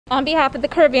On behalf of the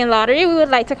Caribbean Lottery, we would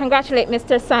like to congratulate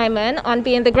Mr. Simon on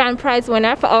being the grand prize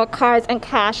winner for our Cards and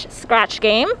Cash scratch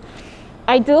game.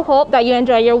 I do hope that you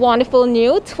enjoy your wonderful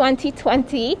new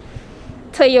 2020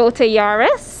 Toyota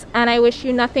Yaris, and I wish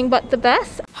you nothing but the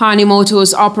best. Harney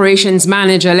Motors Operations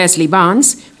Manager Leslie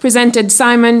Barnes presented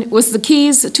Simon with the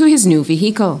keys to his new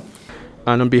vehicle.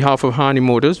 And on behalf of Harney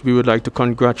Motors, we would like to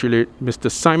congratulate Mr.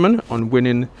 Simon on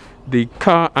winning the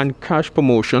Car and Cash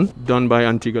promotion done by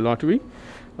Antigua Lottery.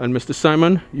 And Mr.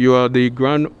 Simon, you are the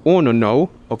grand owner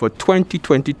now of a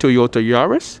 2020 Toyota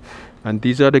Yaris, and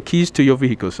these are the keys to your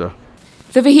vehicle, sir.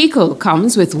 The vehicle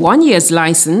comes with 1 year's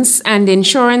license and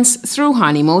insurance through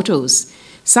Harney Motors.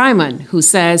 Simon, who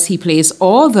says he plays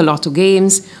all the lotto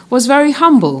games, was very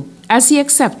humble as he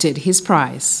accepted his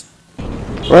prize.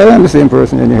 Well, I'm the same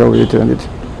person anyhow we returned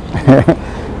it.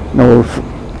 No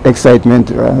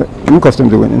excitement, I'm accustomed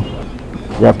to winning.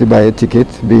 You have to buy a ticket,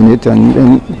 be in it,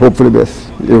 and hope for the best.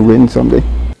 You'll win someday.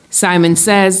 Simon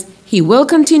says he will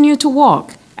continue to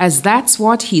walk as that's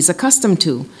what he's accustomed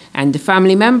to, and the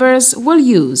family members will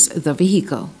use the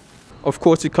vehicle. Of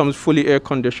course, it comes fully air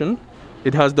conditioned.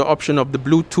 It has the option of the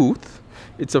Bluetooth.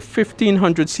 It's a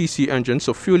 1500cc engine,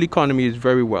 so fuel economy is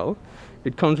very well.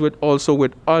 It comes also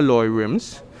with alloy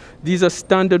rims. These are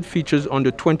standard features on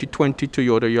the 2020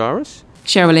 Toyota Yaris.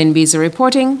 Sherilyn Beezer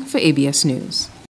reporting for ABS News.